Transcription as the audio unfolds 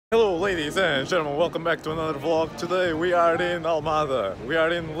Ladies and gentlemen, welcome back to another vlog. Today we are in Almada. We are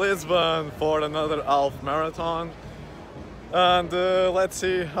in Lisbon for another half marathon. And let's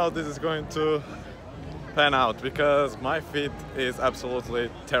see how this is going to pan out, because my feet is absolutely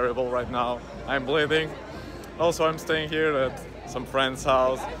terrible right now. I'm bleeding. Also, I'm staying here at some friend's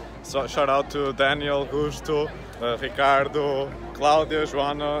house. So shout out to Daniel, Gusto, Ricardo, Claudia,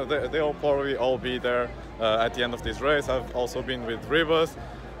 Joana. They'll probably all be there at the end of this race. I've also been with Ribas.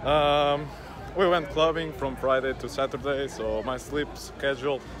 We went clubbing from Friday to Saturday, so my sleep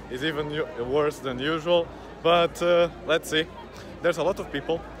schedule is even worse than usual. But let's see. There's a lot of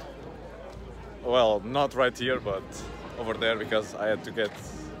people. Well, not right here, but over there, because I had to get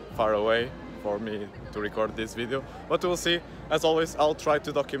far away for me to record this video. But we'll see. As always, I'll try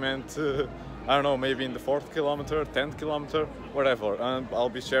to document, I don't know, maybe in the 4th kilometer, 10th kilometer, whatever. And I'll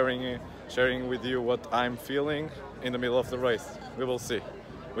be sharing with you what I'm feeling in the middle of the race. We will see.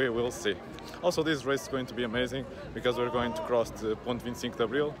 We will see. Also, this race is going to be amazing because we're going to cross the Ponte 25 de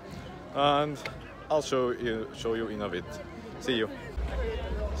Abril, and I'll show you in a bit. See you.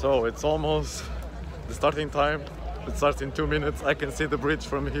 So it's almost the starting time. It starts in 2 minutes. I can see the bridge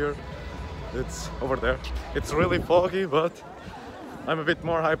from here. It's over there. It's really foggy, but I'm a bit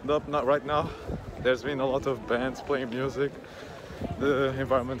more hyped up right now. There's been a lot of bands playing music. The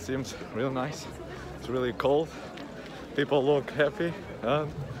environment seems real nice. It's really cold. People look happy,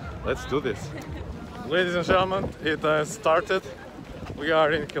 and let's do this. Ladies and gentlemen, it has started. We are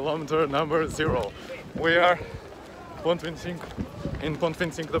in kilometer number 0. We are in Ponte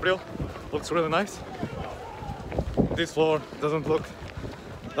 25 de Abril. Looks really nice. This floor doesn't look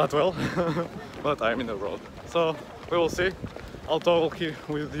that well, but I'm in the road. So we will see. I'll talk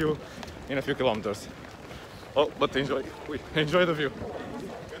with you in a few kilometers. Oh, but enjoy the view.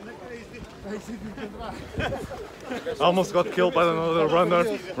 I almost got killed by another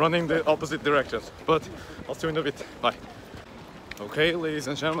runner running the opposite direction, but I'll see you in a bit. Bye. Okay, ladies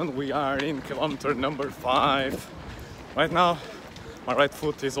and gentlemen, we are in kilometer number 5. Right now, my right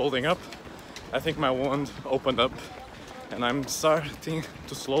foot is holding up. I think my wound opened up, and I'm starting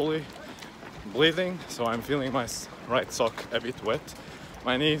to slowly bleeding, so I'm feeling my right sock a bit wet.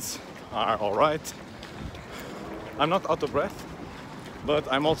 My knees are alright. I'm not out of breath, but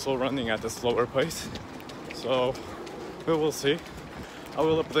I'm also running at a slower pace, so we will see. I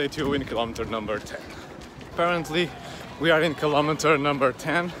will update you in kilometer number 10. Apparently we are in kilometer number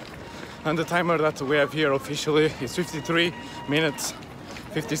 10, and the timer that we have here officially is 53 minutes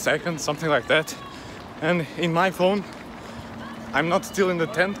 50 seconds, something like that. And in my phone I'm not still in the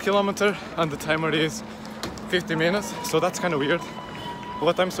 10th kilometer and the timer is 50 minutes, so that's kind of weird.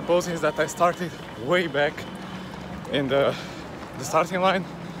 What I'm supposing is that I started way back in the starting line,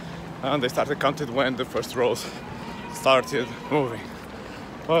 and they started counted when the first rows started moving.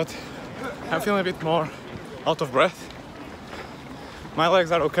 But I'm feeling a bit more out of breath. My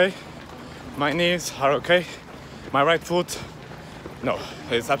legs are okay, my knees are okay, my right foot, no,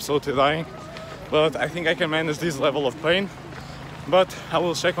 it's absolutely dying, but I think I can manage this level of pain. But I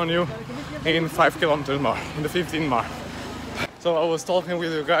will check on you in 5 kilometers more, in the 15 mark. So I was talking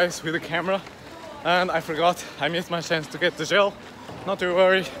with you guys with the camera, and I forgot, I missed my chance to get the gel. Not to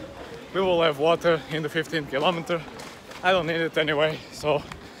worry, we will have water in the 15th kilometer. I don't need it anyway, so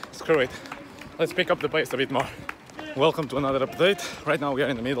screw it. Let's pick up the pace a bit more. Welcome to another update. Right now we are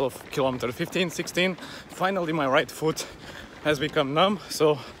in the middle of kilometer 15, 16. Finally my right foot has become numb,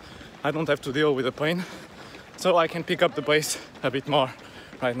 so I don't have to deal with the pain. So I can pick up the pace a bit more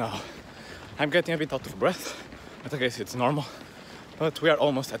right now. I'm getting a bit out of breath, but I guess it's normal. But we are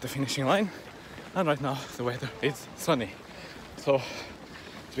almost at the finishing line, and right now the weather is sunny. So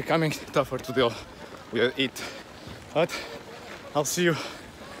it's becoming tougher to deal with it. But I'll see you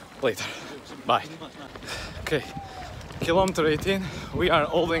later. Bye. Okay, kilometer 18, we are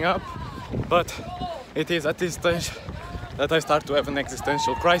holding up, but it is at this stage that I start to have an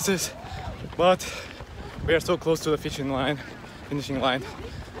existential crisis. But we are so close to the finishing line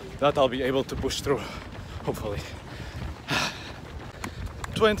that I'll be able to push through, hopefully.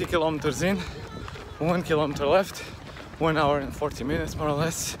 20 kilometers in, 1 kilometer left, 1 hour and 40 minutes more or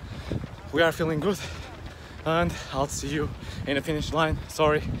less. We are feeling good, and I'll see you in the finish line.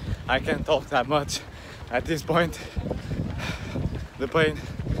 Sorry, I can't talk that much at this point. The pain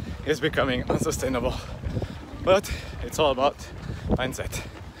is becoming unsustainable, but it's all about mindset.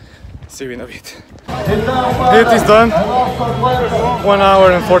 See you in a bit. It is done. 1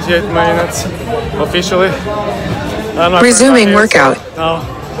 hour and 48 minutes officially. Resuming workout. Now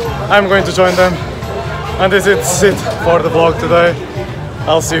I'm going to join them, and this is it for the vlog today.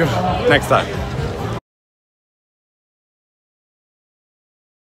 I'll see you next time.